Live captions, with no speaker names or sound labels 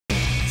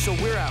So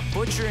we're at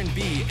Butcher and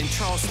Bee in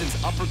Charleston's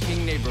Upper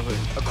King neighborhood.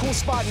 A cool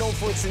spot known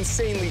for its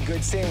insanely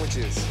good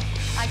sandwiches.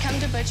 I come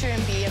to Butcher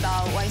and Bee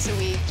about once a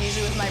week,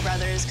 usually with my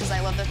brothers, because I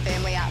love the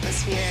family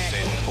atmosphere.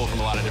 They pull from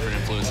a lot of different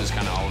influences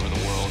kind of all over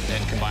the world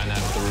and combine that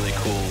with a really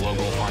cool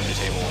local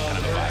farm-to-table kind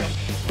of a vibe.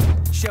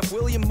 Chef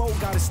William Moe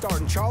got his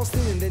start in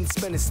Charleston and then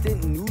spent a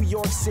stint in New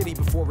York City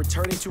before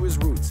returning to his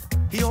roots.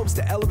 He hopes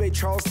to elevate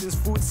Charleston's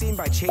food scene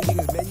by changing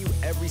his menu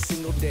every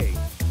single day.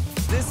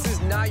 This is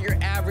not your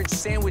average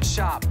sandwich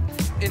shop.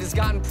 It has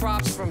gotten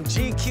props from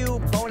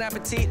GQ, Bon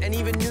Appetit, and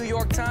even New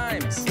York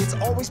Times. It's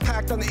always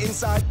packed on the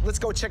inside. Let's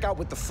go check out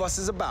what the fuss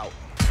is about.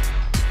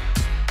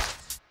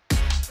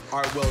 All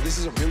right, Will, this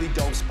is a really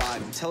dope spot.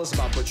 Tell us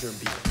about Butcher and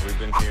Bee. We've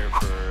been here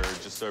for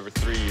just over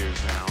 3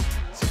 years now.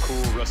 It's a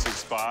cool rustic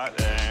spot,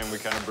 and we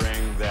kind of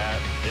bring that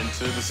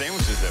into the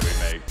sandwiches that we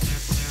make.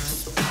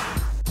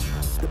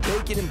 The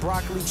bacon and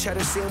broccoli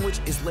cheddar sandwich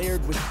is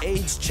layered with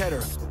aged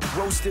cheddar,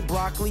 roasted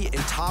broccoli, and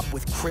topped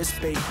with crisp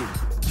bacon.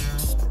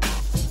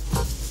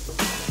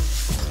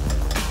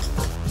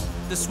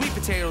 The sweet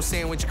potato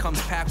sandwich comes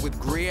packed with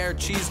Gruyere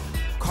cheese,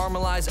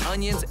 caramelized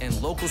onions, and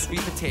local sweet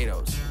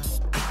potatoes.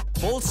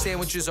 Both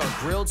sandwiches are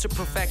grilled to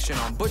perfection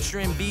on Butcher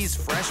and Bee's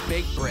fresh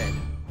baked bread.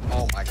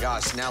 Oh my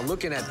gosh, now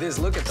looking at this,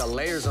 look at the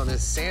layers on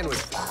this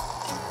sandwich.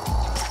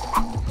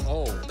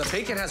 Oh, the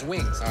bacon has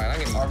wings. All right,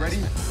 I'm gonna eat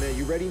Ready? Man,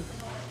 you ready?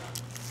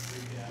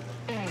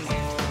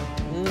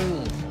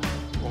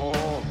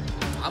 Oh,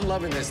 I'm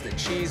loving this. The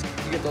cheese,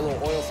 you get the little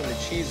oil from the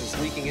cheese is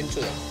leaking into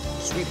the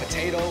sweet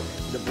potato.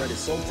 The bread is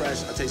so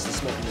fresh. I taste the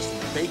smokiness from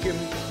the bacon,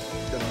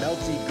 the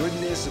melty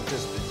goodness of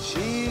just the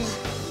cheese.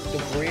 The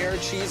Gruyere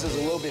cheese is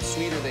a little bit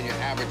sweeter than your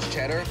average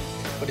cheddar,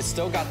 but it's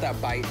still got that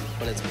bite,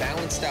 but it's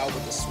balanced out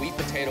with the sweet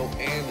potato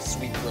and the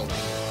sweet grilled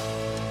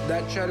meat.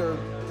 That cheddar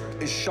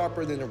is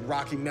sharper than the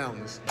Rocky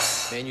Mountains.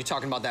 Man, you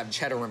talking about that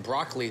cheddar and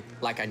broccoli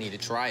like I need to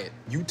try it.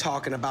 You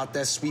talking about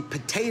that sweet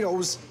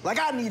potatoes like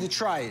I need to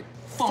try it.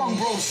 Fung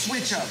Bros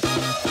switch up.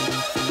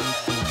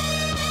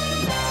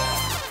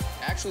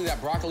 Actually, that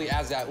broccoli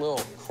adds that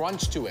little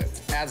crunch to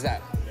it, adds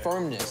that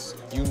firmness.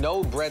 You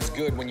know bread's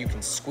good when you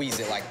can squeeze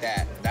it like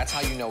that. That's how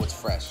you know it's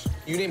fresh.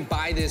 You didn't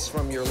buy this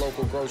from your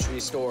local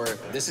grocery store.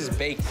 This is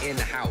baked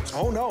in-house.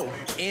 Oh, no.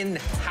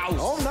 In-house.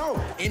 Oh,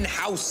 no.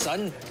 In-house,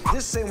 son.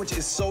 This sandwich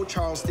is so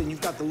Charleston. You've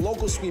got the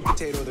local sweet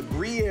potato, the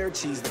Gruyere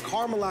cheese, the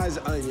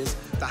caramelized onions,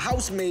 the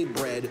house-made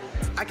bread.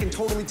 I can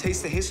totally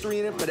taste the history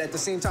in it, but at the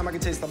same time, I can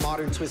taste the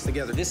modern twist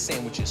together. This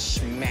sandwich is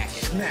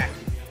smacking. Smack.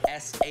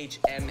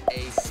 S-H-M-A-C-K-I-N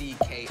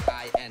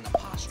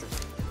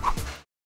apostrophe.